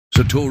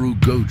Satoru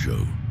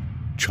Gojo,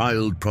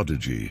 child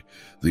prodigy,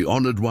 the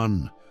honored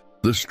one,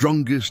 the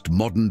strongest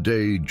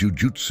modern-day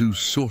Jujutsu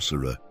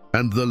sorcerer,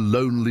 and the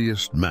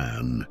loneliest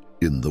man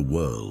in the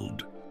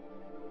world.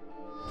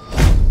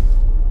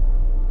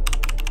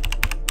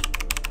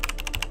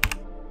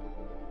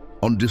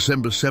 On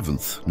December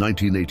 7th,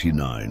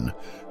 1989,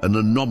 an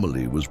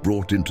anomaly was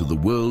brought into the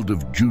world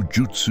of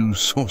Jujutsu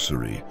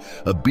sorcery,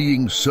 a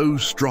being so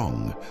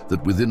strong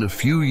that within a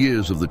few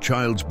years of the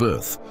child's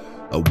birth,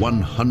 a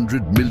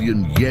 100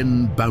 million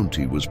yen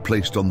bounty was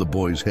placed on the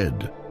boy's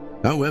head.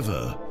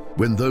 However,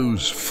 when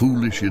those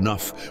foolish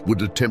enough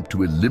would attempt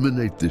to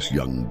eliminate this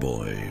young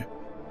boy,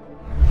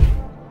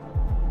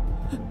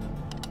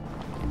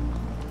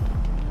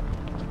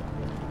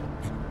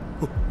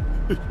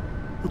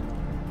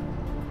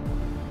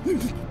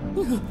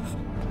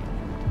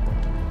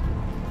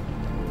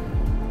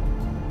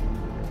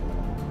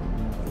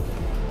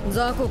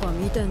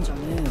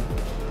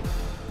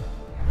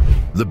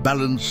 the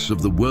balance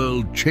of the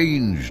world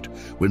changed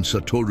when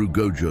Satoru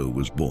Gojo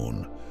was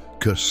born.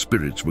 Cursed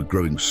spirits were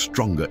growing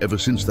stronger ever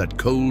since that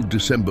cold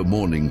December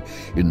morning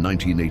in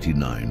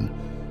 1989.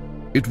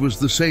 It was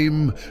the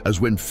same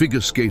as when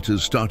figure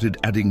skaters started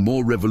adding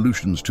more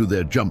revolutions to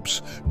their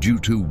jumps due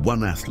to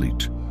one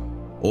athlete,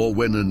 or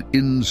when an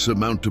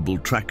insurmountable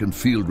track and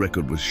field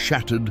record was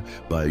shattered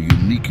by a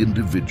unique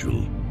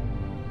individual.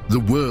 The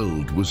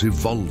world was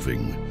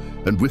evolving,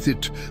 and with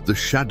it, the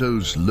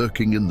shadows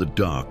lurking in the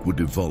dark would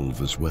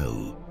evolve as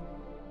well.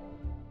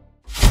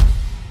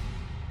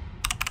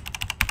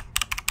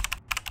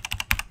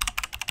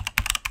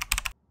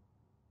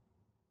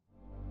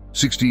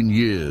 "16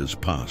 years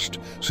passed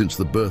since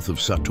the birth of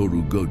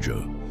Satoru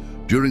Gojo.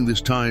 During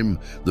this time,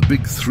 the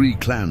big three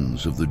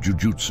clans of the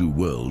Jujutsu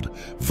world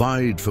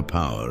vied for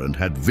power and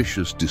had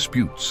vicious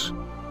disputes.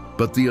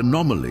 But the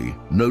anomaly,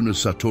 known as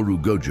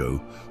Satoru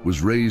Gojo,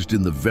 was raised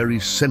in the very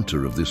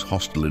center of this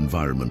hostile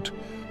environment,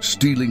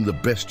 stealing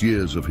the best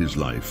years of his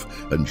life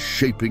and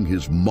shaping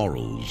his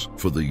morals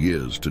for the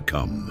years to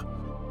come.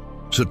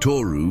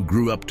 Satoru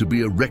grew up to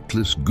be a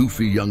reckless,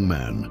 goofy young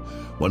man,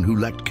 one who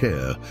lacked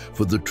care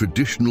for the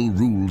traditional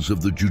rules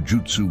of the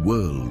Jujutsu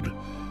world.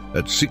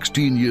 At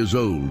 16 years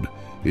old,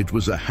 it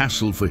was a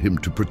hassle for him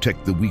to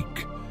protect the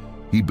weak.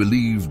 He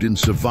believed in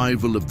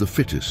survival of the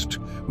fittest,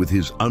 with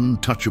his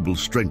untouchable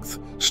strength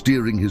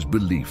steering his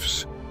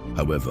beliefs.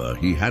 However,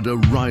 he had a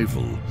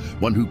rival,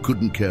 one who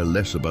couldn't care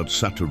less about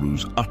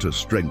Satoru's utter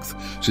strength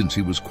since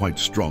he was quite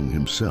strong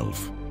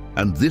himself.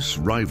 And this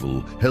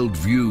rival held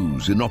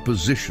views in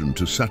opposition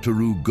to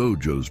Satoru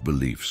Gojo's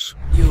beliefs.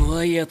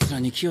 弱い奴ら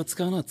に気を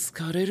使うのは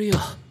疲れるよ。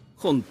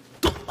ほん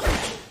と。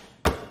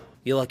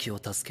弱きを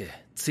助け、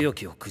強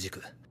きをくじ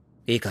く。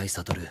いいかい、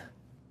悟。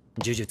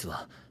呪術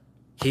は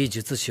非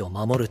術師を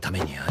守るため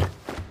にある。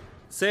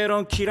正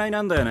論嫌い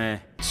なんだよ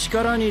ね。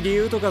力に理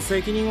由とか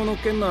責任を乗っ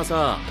けんのは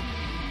さ、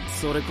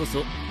それこ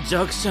そ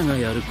弱者が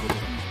やること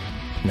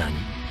だ。何？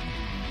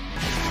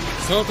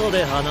外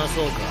で話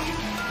そうか、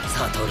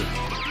悟。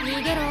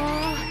逃げろ。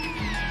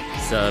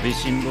寂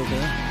しんぼか？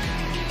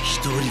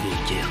一人で行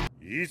け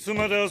よ。いつ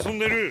まで遊ん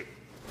でる？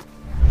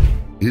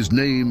 His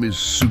name is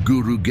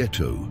Suguru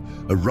Geto,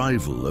 a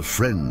rival, a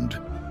friend,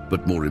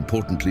 but more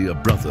importantly, a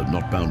brother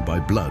not bound by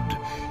blood.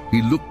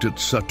 He looked at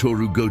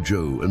Satoru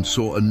Gojo and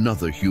saw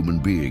another human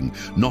being,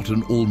 not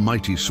an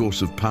almighty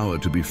source of power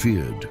to be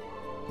feared.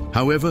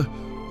 However,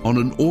 on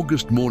an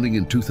August morning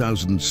in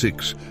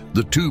 2006,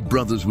 the two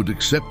brothers would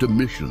accept a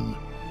mission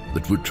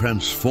that would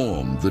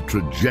transform the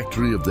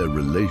trajectory of their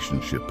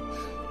relationship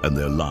and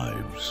their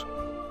lives.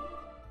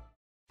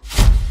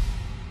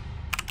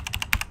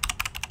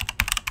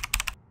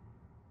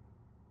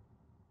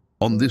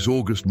 On this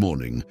August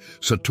morning,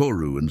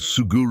 Satoru and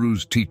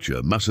Suguru's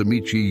teacher,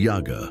 Masamichi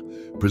Yaga,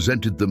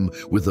 presented them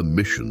with a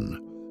mission.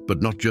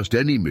 But not just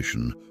any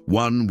mission,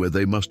 one where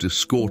they must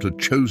escort a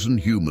chosen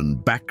human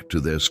back to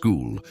their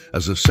school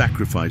as a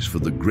sacrifice for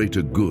the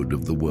greater good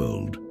of the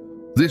world.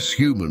 This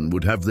human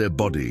would have their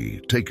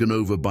body taken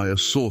over by a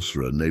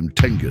sorcerer named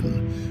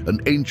Tengen, an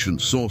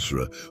ancient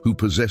sorcerer who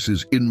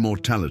possesses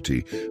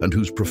immortality and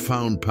whose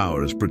profound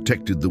power has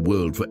protected the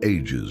world for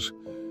ages.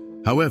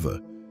 However,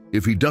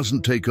 if he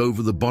doesn't take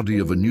over the body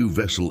of a new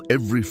vessel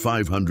every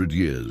 500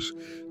 years,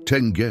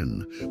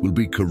 Tengen will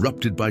be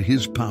corrupted by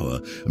his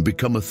power and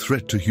become a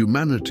threat to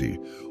humanity,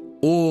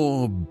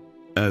 or,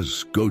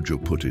 as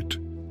Gojo put it,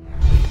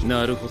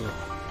 なるほど。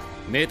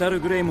メタル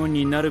グレイモン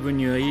になる分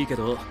にはいいけ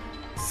ど、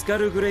スカ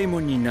ルグレイモ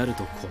ンになる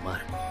と困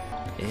る。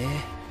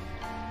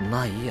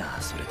まあいいや、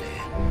それで。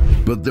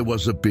But there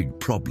was a big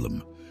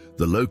problem.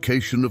 The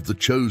location of the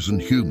chosen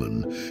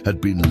human had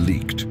been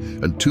leaked,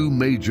 and two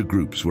major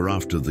groups were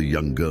after the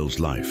young girl's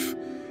life.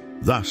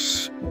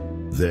 Thus,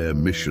 their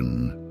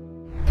mission.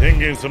 天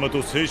元様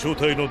と聖書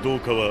隊の同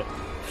化は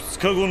2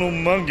日後の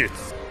満月。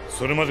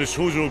それまで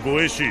少女を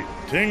護衛し、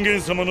天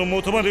元様の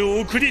元まで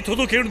送り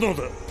届けるの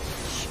だ。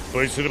失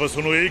敗すれば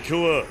その影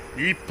響は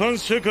一般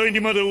社会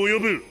にまで及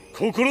ぶ。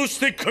心し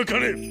てかか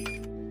れ。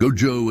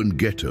 Gojo and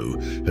Geto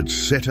had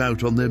set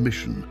out on their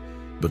mission.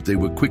 but they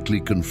were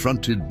quickly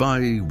confronted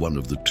by one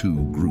of the two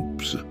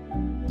groups.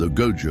 Though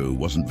Gojo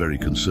wasn't very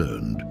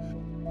concerned.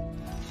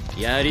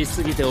 やり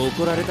すぎて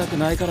怒られたく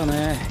ないから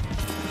ね。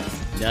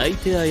泣い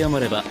て謝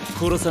れば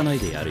殺さない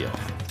でやるよ。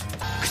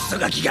クソ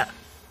ガキが。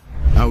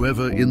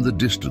However, in the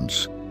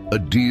distance, a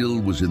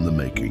deal was in the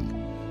making.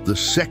 The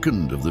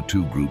second of the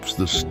two groups,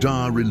 the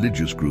Star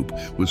Religious Group,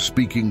 was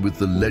speaking with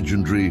the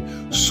legendary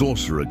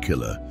sorcerer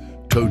killer,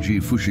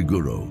 Toji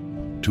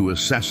Fushiguro, to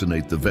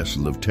assassinate the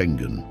vessel of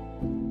Tengen.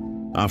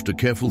 After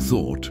careful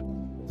thought,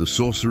 the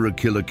sorcerer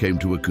killer came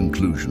to a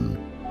conclusion.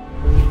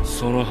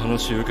 その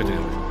話受けてや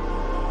る。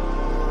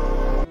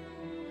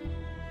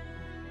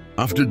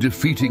After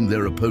defeating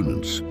their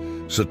opponents,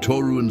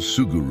 Satoru and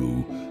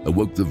Suguru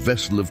awoke the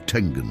vessel of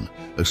Tengen,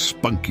 a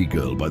spunky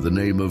girl by the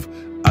name of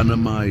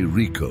Anamai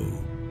Riko.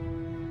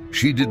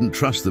 She didn't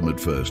trust them at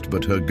first,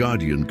 but her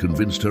guardian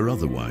convinced her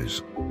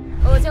otherwise.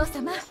 お嬢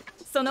様、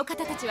その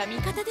方たちは味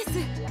方です。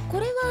こ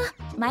れは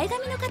前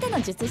髪の方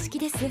の術式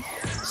です。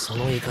そ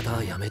の言い方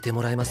はやめて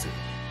もらえます？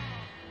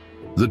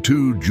 The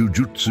two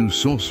Jujutsu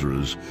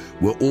sorcerers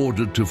were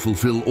ordered to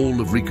fulfill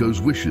all of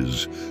Riko's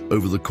wishes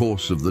over the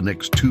course of the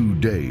next 2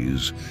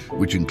 days,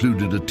 which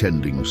included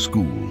attending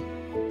school.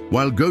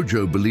 While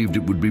Gojo believed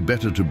it would be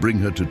better to bring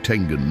her to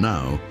Tengen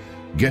now,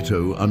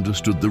 Geto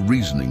understood the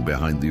reasoning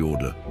behind the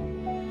order.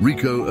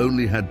 Riko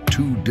only had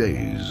 2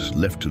 days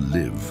left to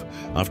live.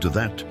 After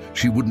that,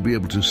 she wouldn't be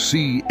able to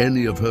see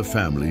any of her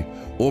family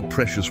or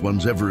precious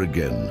ones ever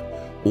again,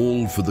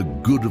 all for the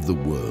good of the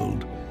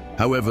world.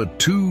 However,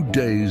 2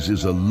 days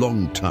is a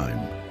long time.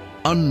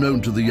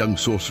 Unknown to the young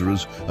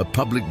sorcerers, a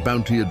public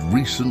bounty had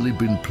recently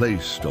been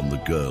placed on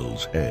the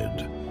girl's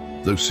head.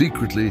 Though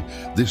secretly,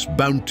 this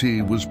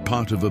bounty was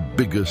part of a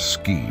bigger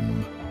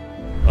scheme.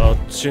 あっ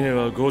ちに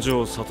は五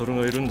条悟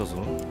がいるんだぞ。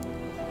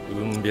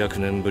うん百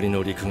年ぶり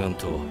の陸眼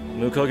と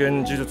無加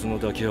減呪術の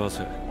抱き合わせ。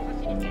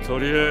と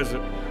りあえず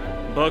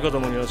バカど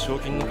もには賞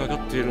金のかか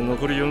っている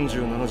残り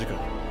47時間。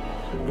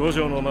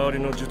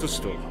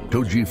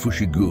Toji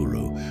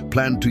Fushiguro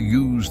planned to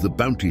use the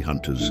bounty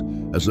hunters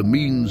as a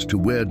means to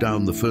wear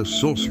down the first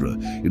sorcerer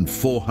in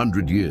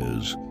 400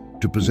 years,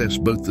 to possess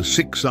both the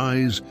 6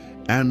 eyes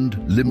and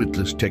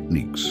limitless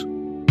techniques,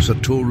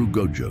 Satoru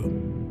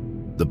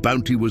Gojo. The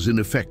bounty was in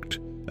effect,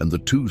 and the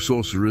 2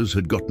 sorcerers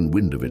had gotten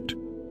wind of it.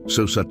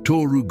 So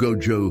Satoru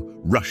Gojo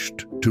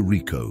rushed to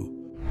Riko.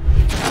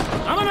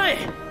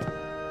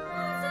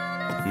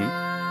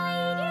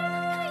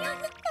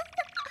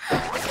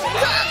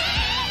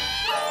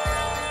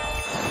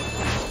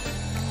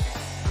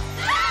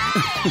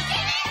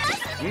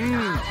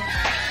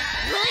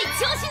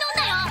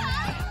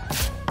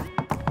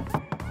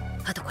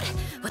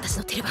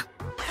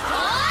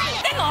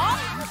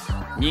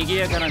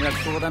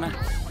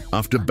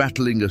 After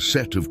battling a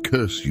set of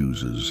curse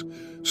users,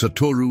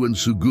 Satoru and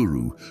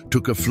Suguru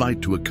took a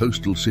flight to a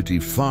coastal city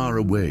far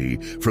away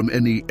from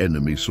any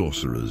enemy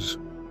sorcerers.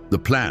 The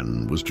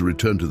plan was to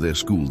return to their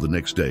school the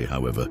next day,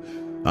 however.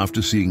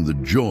 After seeing the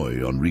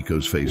joy on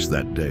Riko's face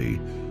that day,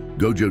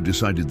 Gojo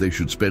decided they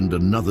should spend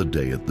another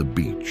day at the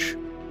beach.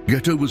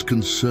 Geto was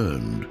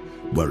concerned,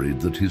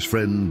 worried that his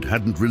friend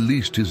hadn't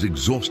released his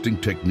exhausting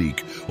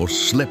technique or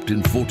slept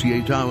in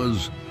 48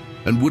 hours,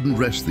 and wouldn't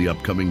rest the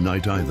upcoming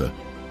night either.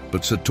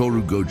 But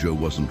Satoru Gojo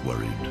wasn't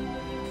worried.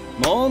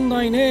 問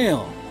題ねえ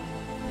よ。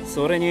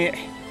それに、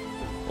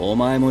お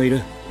前もい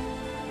る。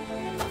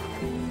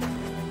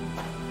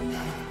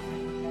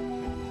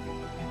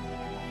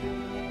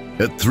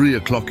At 3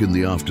 o'clock in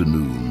the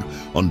afternoon,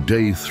 on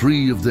day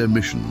 3 of their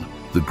mission,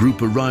 the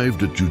group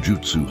arrived at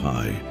Jujutsu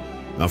High.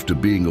 After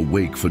being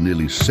awake for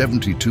nearly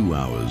 72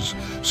 hours,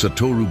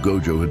 Satoru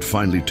Gojo had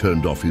finally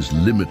turned off his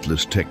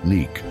limitless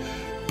technique.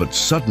 But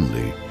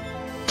suddenly,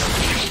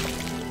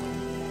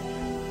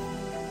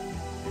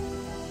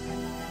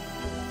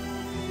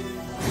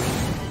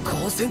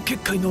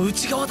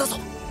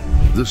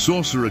 the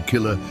sorcerer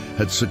killer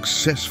had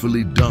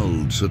successfully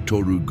dulled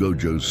Satoru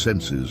Gojo's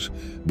senses,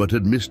 but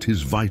had missed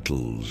his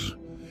vitals.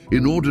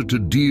 In order to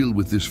deal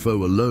with this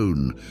foe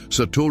alone,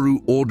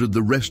 Satoru ordered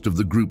the rest of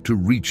the group to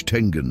reach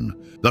Tengen.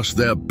 Thus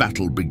their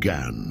battle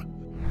began.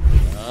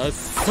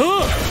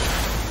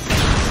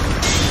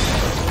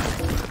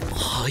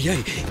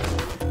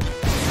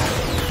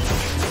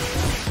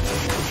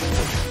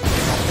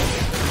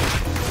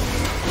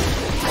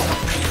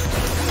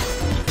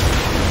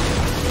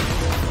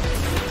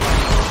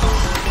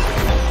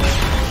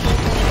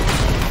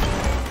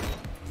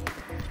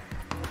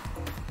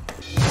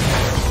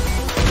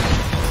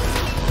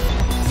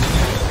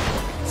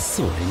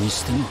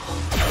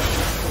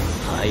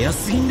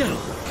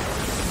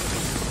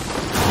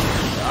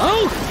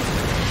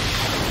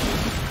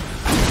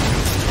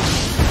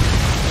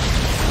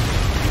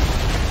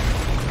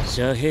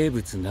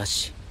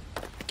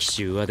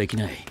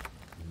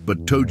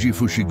 But Toji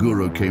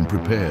Fushiguro came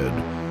prepared,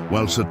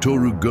 while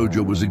Satoru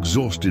Gojo was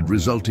exhausted,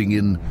 resulting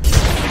in...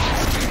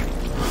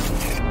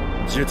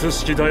 術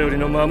式頼り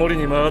の守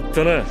りに回っ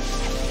たな。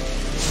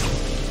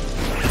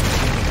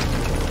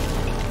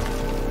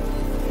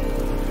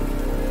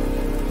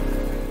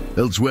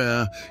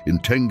Elsewhere, in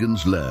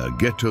Tengen's lair,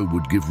 Geto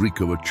would give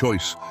Riko a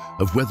choice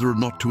of whether or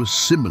not to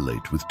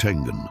assimilate with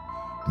Tengen.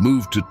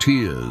 Moved to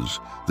tears,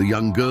 the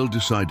young girl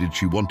decided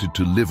she wanted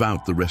to live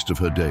out the rest of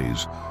her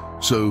days.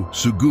 So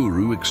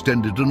Suguru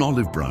extended an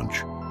olive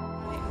branch.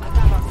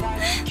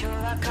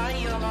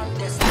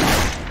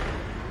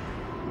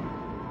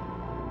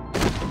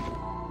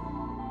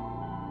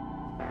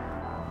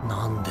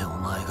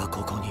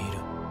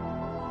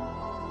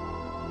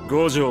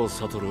 Gojo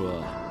Satoru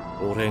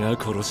wa ore ga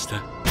koroshita.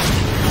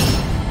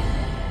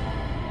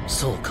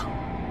 そうか。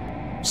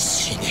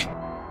死ね。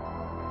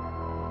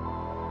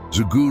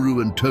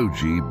 Suguru and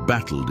Toji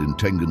battled in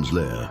Tengen's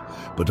lair,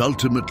 but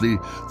ultimately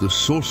the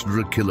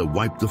sorcerer killer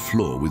wiped the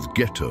floor with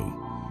Geto.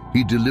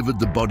 He delivered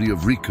the body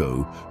of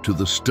Riko to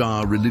the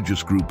Star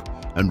religious group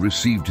and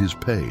received his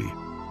pay.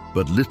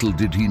 But little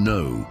did he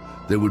know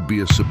there would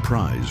be a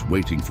surprise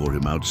waiting for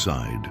him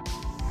outside.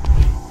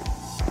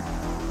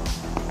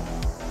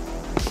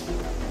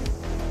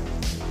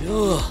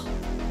 Yo,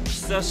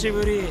 久し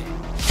ぶり.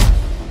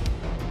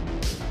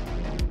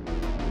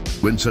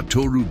 When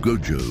Satoru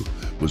Gojo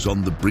was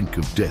on the brink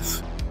of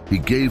death, he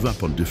gave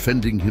up on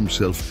defending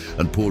himself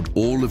and poured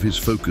all of his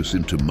focus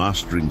into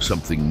mastering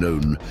something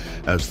known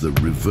as the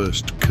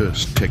reversed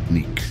curse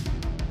technique.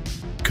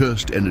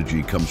 Cursed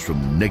energy comes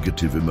from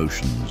negative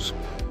emotions,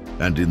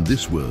 and in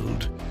this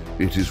world,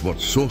 it is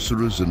what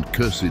sorcerers and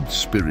cursed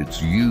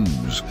spirits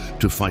use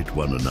to fight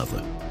one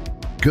another.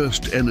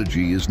 Cursed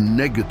energy is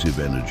negative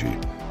energy,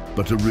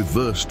 but a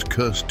reversed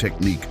curse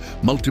technique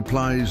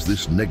multiplies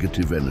this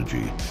negative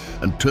energy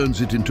and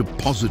turns it into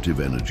positive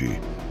energy,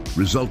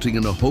 resulting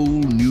in a whole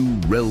new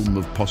realm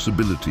of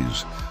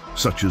possibilities,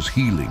 such as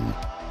healing.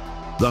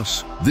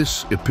 Thus,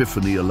 this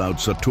epiphany allowed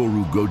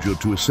Satoru Gojo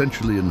to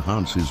essentially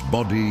enhance his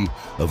body,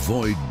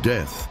 avoid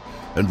death,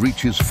 and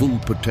reach his full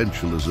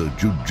potential as a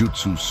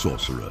Jujutsu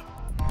sorcerer.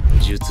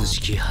 術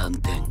式反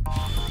転。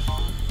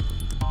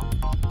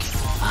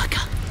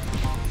赤。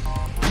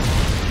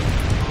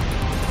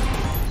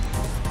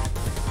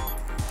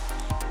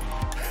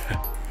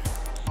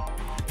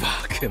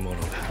化け物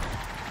だ。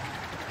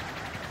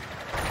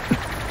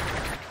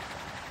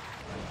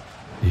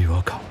違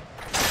和感。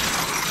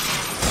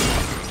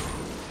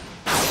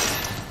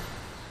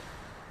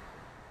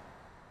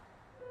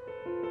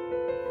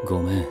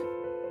ごめん、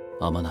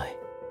あまない。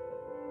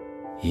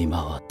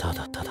今はた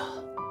だただ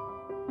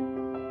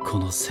こ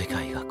の世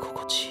界が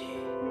心地いい。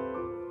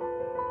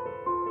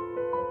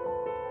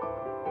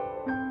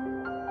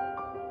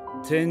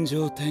天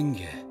上天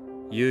下、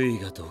唯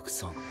我独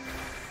尊。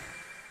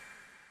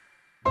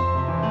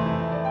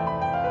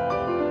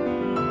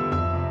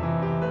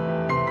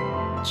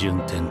順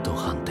転と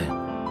反転、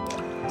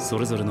そ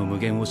れぞれの無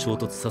限を衝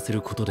突させ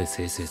ることで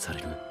生成され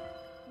る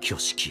挙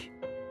式、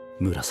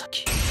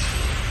紫。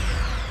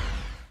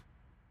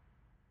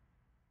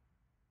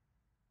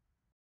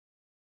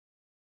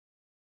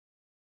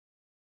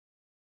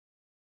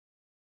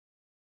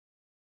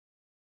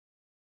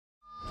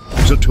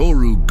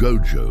Satoru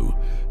Gojo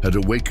had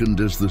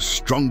awakened as the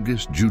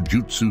strongest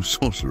Jujutsu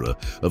sorcerer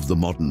of the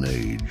modern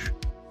age.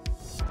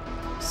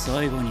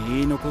 最後に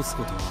言い残す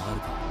ことはあ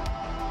るか？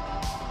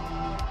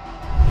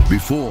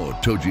 Before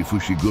Toji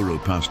Fushiguro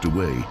passed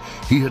away,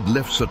 he had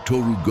left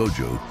Satoru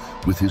Gojo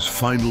with his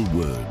final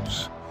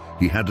words.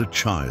 He had a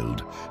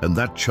child, and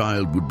that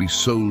child would be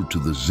sold to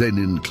the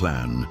Zenin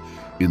clan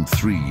in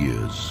 3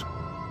 years.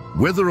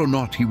 Whether or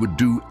not he would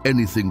do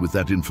anything with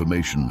that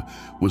information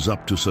was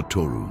up to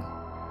Satoru.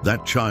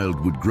 That child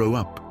would grow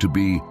up to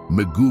be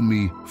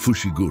Megumi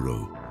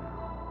Fushiguro.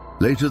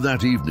 Later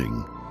that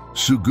evening,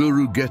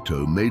 Suguru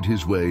Geto made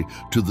his way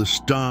to the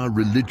Star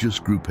religious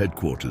group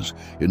headquarters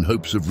in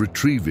hopes of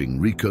retrieving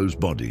Riko's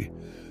body.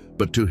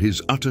 But to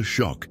his utter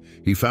shock,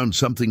 he found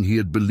something he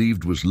had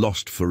believed was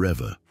lost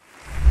forever.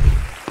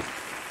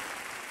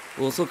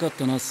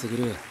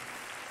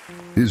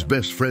 His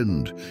best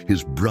friend,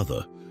 his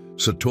brother,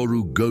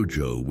 Satoru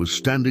Gojo, was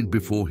standing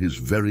before his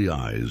very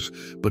eyes,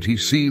 but he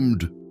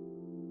seemed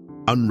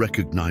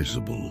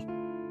unrecognizable.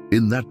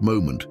 In that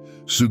moment,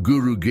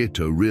 Suguru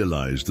Geto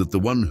realized that the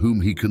one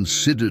whom he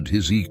considered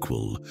his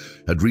equal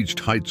had reached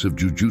heights of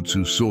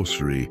Jujutsu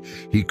sorcery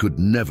he could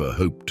never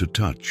hope to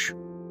touch.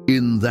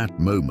 In that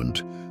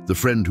moment, the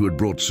friend who had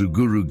brought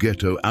Suguru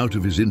Geto out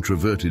of his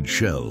introverted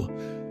shell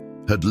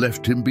had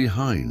left him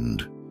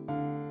behind.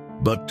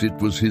 But it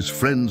was his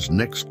friend's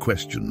next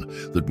question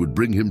that would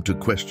bring him to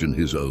question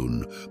his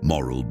own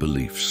moral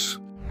beliefs.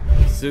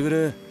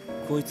 Suguru,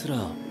 こいつら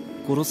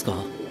殺すか？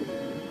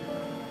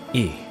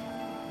いい。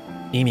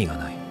意味が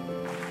ない。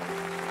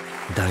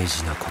大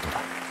事なこと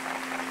だ。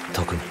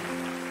特に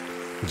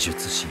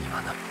術師に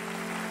はな。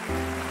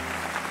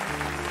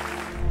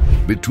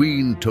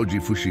Between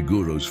Toji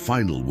Fushiguro's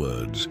final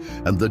words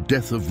and the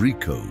death of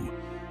Riko,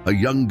 a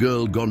young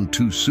girl gone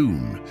too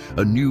soon,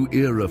 a new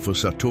era for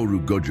Satoru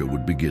Gojo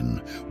would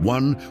begin,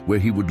 one where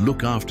he would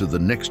look after the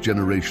next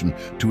generation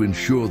to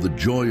ensure the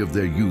joy of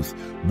their youth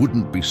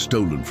wouldn't be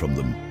stolen from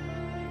them,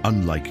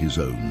 unlike his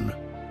own.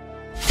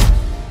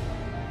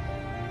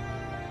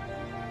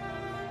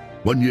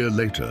 1 year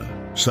later,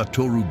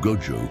 Satoru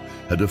Gojo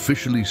had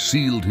officially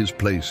sealed his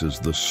place as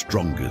the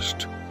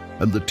strongest,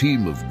 and the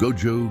team of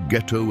Gojo,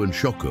 Geto, and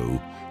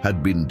Shoko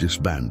had been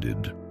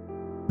disbanded.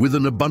 With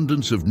an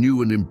abundance of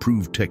new and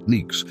improved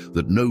techniques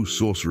that no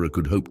sorcerer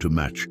could hope to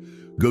match,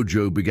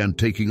 Gojo began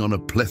taking on a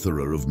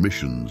plethora of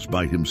missions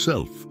by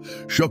himself.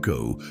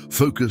 Shoko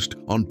focused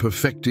on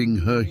perfecting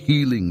her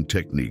healing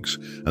techniques,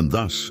 and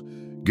thus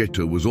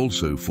Geto was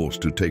also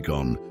forced to take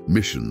on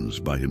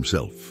missions by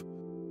himself.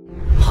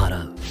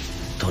 払う、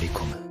取り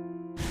込む、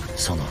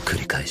その繰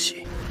り返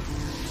し。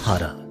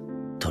払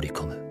う、取り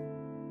込む。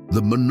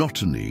 The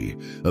monotony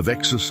of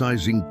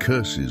exercising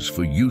curses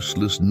for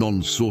useless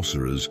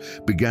non-sorcerers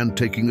began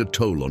taking a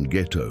toll on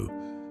Geto,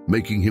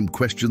 making him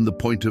question the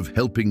point of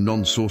helping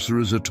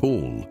non-sorcerers at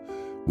all,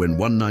 when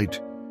one night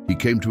he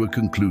came to a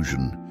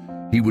conclusion: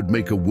 he would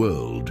make a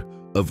world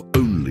of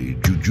only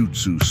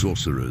Jujutsu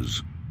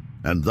sorcerers.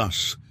 And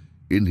thus,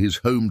 in his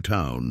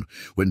hometown,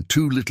 when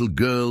 2 little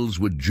girls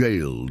were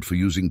jailed for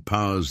using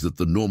powers that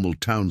the normal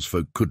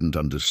townsfolk couldn't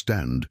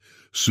understand,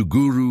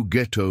 Suguru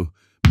Geto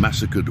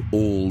massacred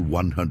all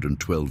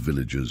 112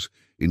 villagers,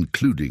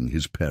 including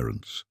his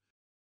parents.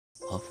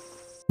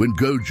 When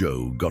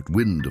Gojo got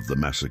wind of the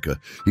massacre,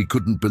 he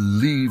couldn't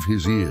believe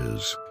his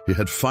ears. He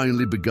had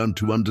finally begun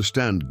to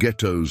understand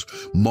Geto's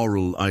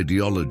moral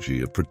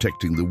ideology of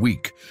protecting the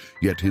weak,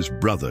 yet his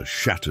brother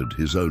shattered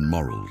his own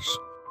morals.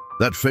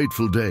 That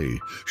fateful day,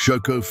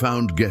 Shoko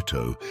found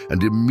Geto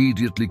and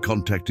immediately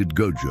contacted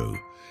Gojo.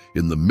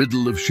 In the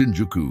middle of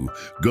Shinjuku,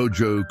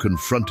 Gojo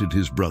confronted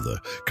his brother,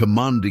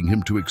 commanding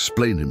him to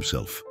explain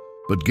himself.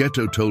 But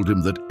Geto told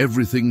him that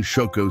everything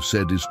Shoko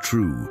said is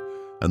true,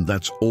 and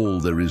that's all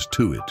there is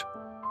to it.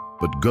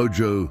 But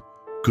Gojo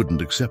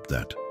couldn't accept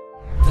that.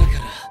 だか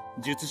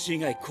ら術師以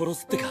外殺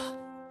すってか。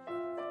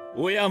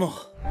親も。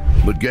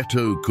 But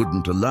Geto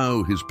couldn't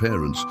allow his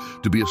parents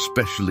to be a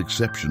special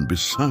exception.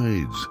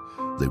 Besides,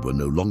 they were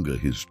no longer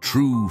his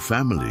true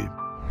family.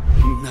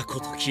 んなこ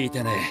と聞い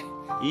てね。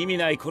意味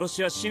ない殺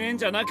しはしねえん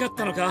じゃなかっ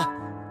たのか。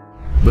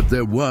 But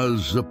there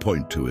was a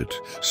point to it,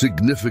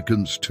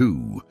 significance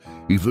too,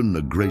 even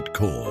a great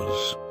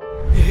cause.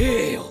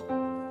 ええよ。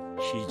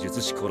非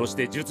術師殺し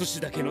て術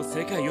師だけの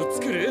世界を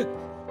作る？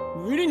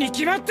無理に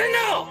決まってんだ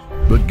ろ。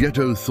 But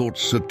Geto thought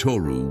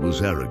Satoru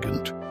was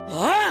arrogant.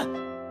 ああ？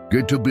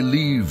 Geto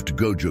believed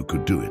Gojo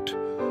could do it,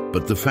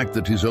 but the fact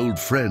that his old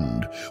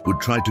friend would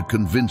try to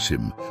convince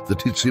him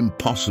that it's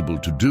impossible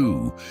to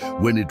do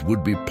when it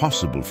would be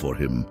possible for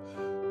him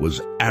was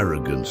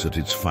arrogance at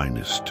its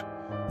finest.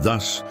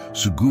 Thus,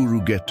 Suguru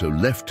Geto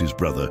left his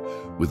brother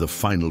with a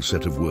final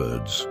set of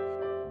words.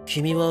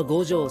 君は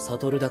五条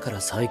悟だか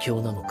ら最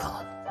強なの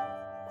か、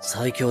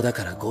最強だ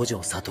から五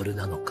条悟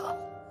なのか、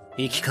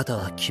生き方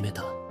は決め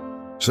た。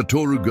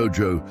 Satoru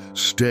Gojo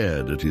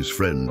stared at his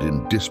friend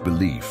in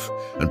disbelief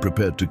and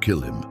prepared to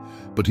kill him,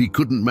 but he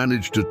couldn't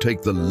manage to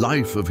take the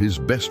life of his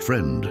best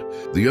friend,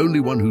 the only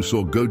one who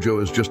saw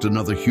Gojo as just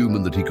another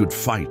human that he could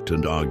fight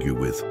and argue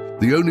with,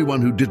 the only one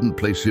who didn't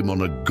place him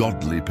on a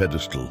godly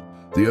pedestal,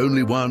 the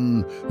only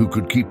one who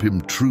could keep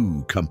him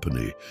true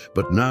company.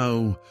 But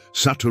now,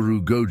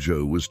 Satoru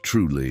Gojo was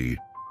truly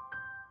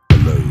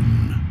alone.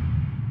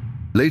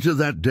 Later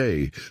that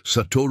day,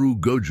 Satoru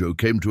Gojo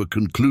came to a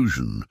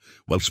conclusion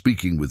while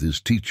speaking with his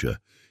teacher.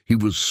 He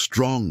was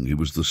strong, he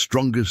was the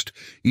strongest,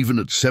 even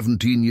at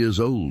 17 years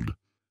old.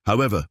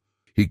 However,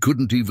 he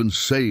couldn't even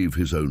save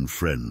his own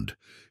friend.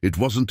 It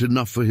wasn't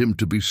enough for him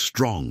to be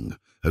strong,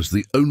 as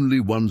the only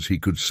ones he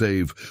could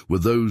save were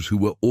those who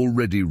were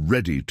already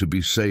ready to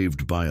be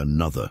saved by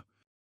another.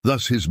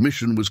 Thus his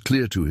mission was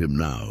clear to him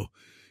now.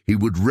 He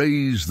would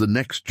raise the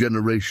next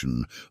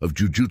generation of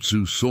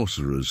Jujutsu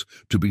sorcerers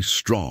to be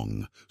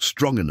strong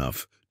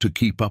enough to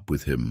keep up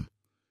with him.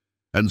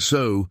 And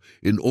so,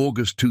 in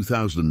August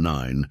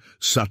 2009,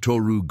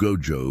 Satoru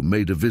Gojo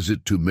made a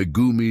visit to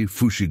Megumi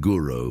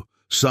Fushiguro,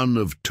 son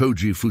of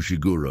Toji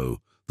Fushiguro,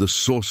 the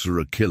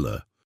sorcerer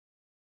killer.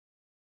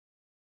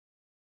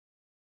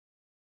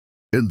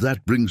 And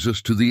that brings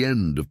us to the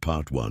end of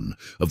part 1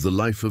 of the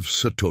life of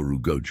Satoru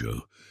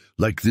Gojo.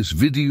 Like this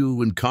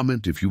video and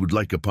comment if you would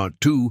like a part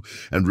 2,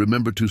 and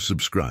remember to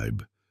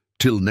subscribe.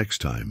 Till next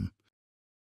time.